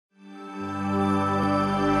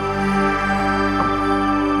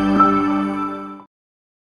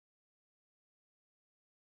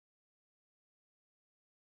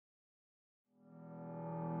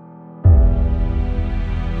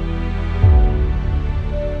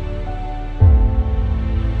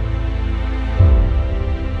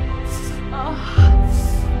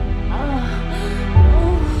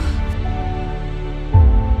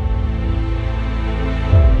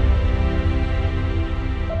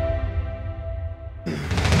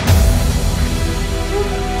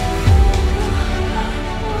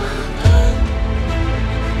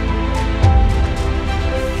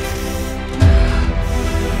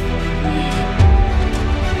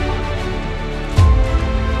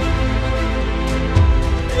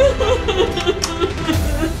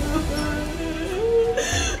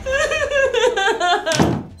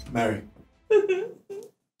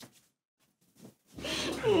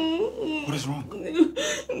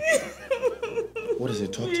What is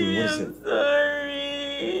it? Talk to me. What is it? I'm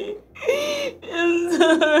sorry. I'm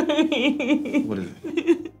sorry. What is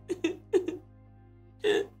it?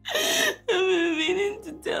 I've been meaning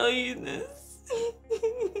to tell you this.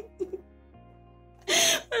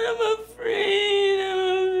 But I'm afraid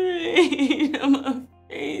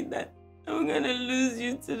that I'm gonna lose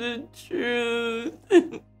you to the truth.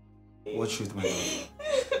 What truth, my love?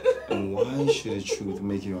 And why should the truth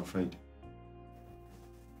make you afraid?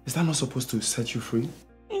 Is that not supposed to set you free?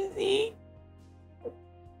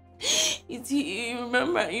 You see, you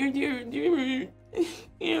remember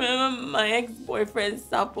my ex-boyfriend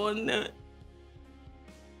Sapon?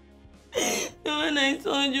 When I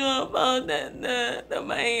told you about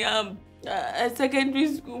my secondary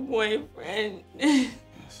school boyfriend. Yes.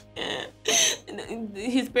 Yeah.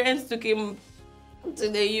 His parents took him to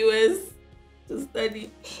the US to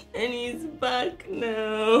study, and he's back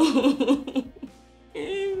now.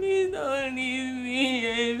 Please don't leave me.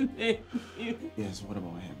 I beg you. Yes, what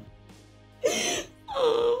about him?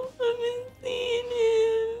 Oh, I've been seeing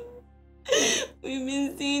him. We've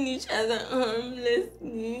been seeing each other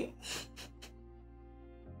harmlessly.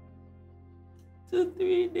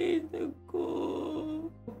 2-3 days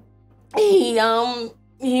ago, he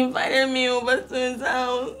invited me over to his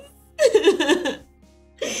house.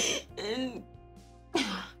 and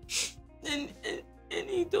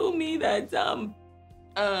he told me that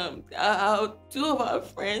two of our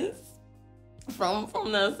friends from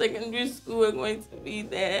the secondary school were going to be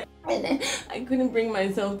there. And then I couldn't bring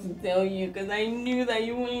myself to tell you because I knew that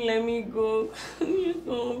you wouldn't let me go. You're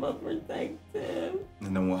so overprotective.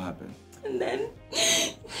 And then what happened? And then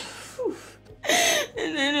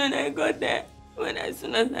when I got there, as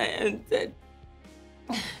soon as I entered,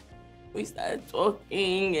 we started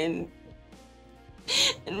talking and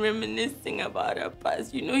reminiscing about our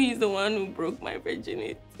past. You know, he's the one who broke my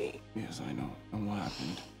virginity. Yes, I know. And what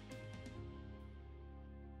happened?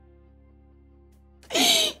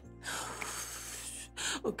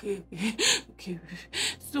 Okay.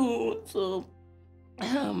 So,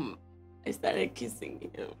 I started kissing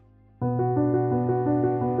him.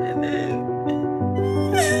 And then,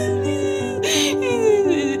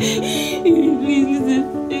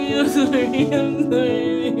 I'm sorry. And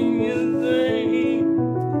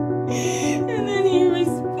then he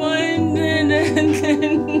responded, and then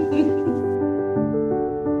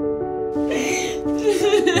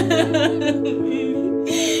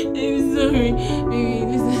I'm sorry.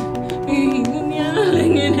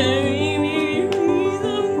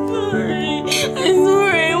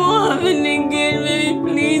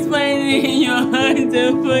 Your heart to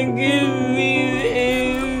forgive me,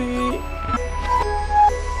 baby.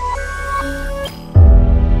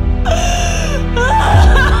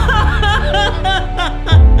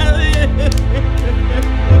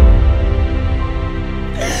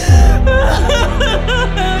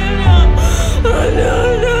 No.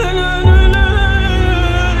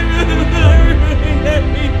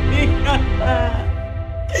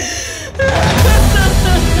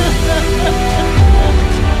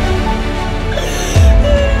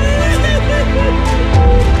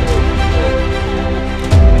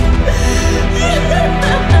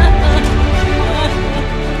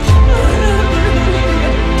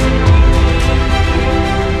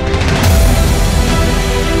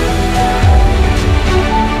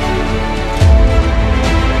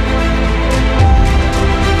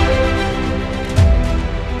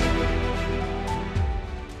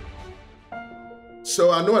 So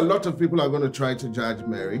I know a lot of people are going to try to judge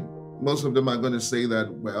Mary. Most of them are going to say that,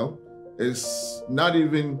 well, it's not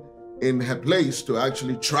even in her place to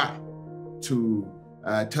actually try to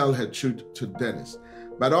tell her truth to Dennis.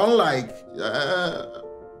 But unlike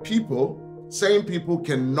sane people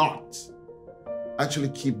cannot actually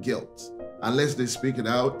keep guilt unless they speak it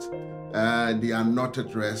out. They are not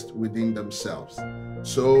at rest within themselves.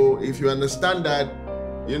 So if you understand that,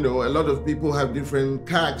 you know, a lot of people have different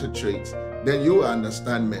character traits, then you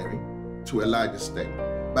understand Mary to a large extent.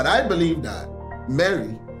 But I believe that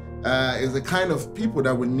Mary is the kind of people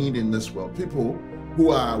that we need in this world. People who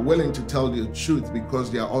are willing to tell the truth because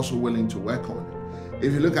they are also willing to work on it.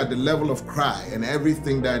 If you look at the level of cry and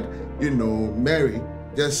everything that, you know, Mary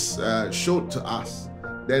just showed to us,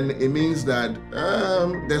 then it means that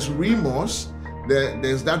there's remorse,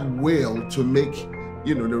 there's that will to make,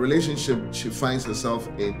 you know, the relationship she finds herself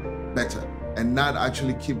in better, and not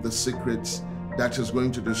actually keep the secrets that is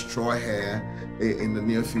going to destroy her in the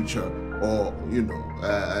near future, or, you know,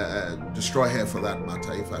 destroy her for that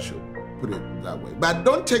matter, if I should put it that way. But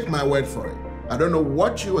don't take my word for it. I don't know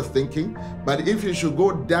what you are thinking, but if you should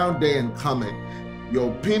go down there and comment,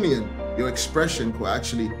 your opinion Your expression could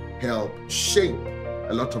actually help shape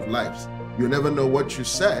a lot of lives. You never know what you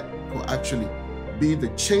said could actually be the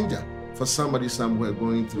changer for somebody somewhere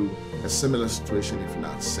going through a similar situation, if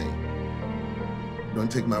not same.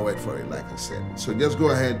 Don't take my word for it, like I said. So just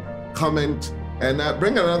go ahead, comment, and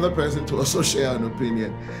bring another person to also share an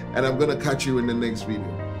opinion. And I'm going to catch you in the next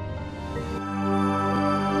video.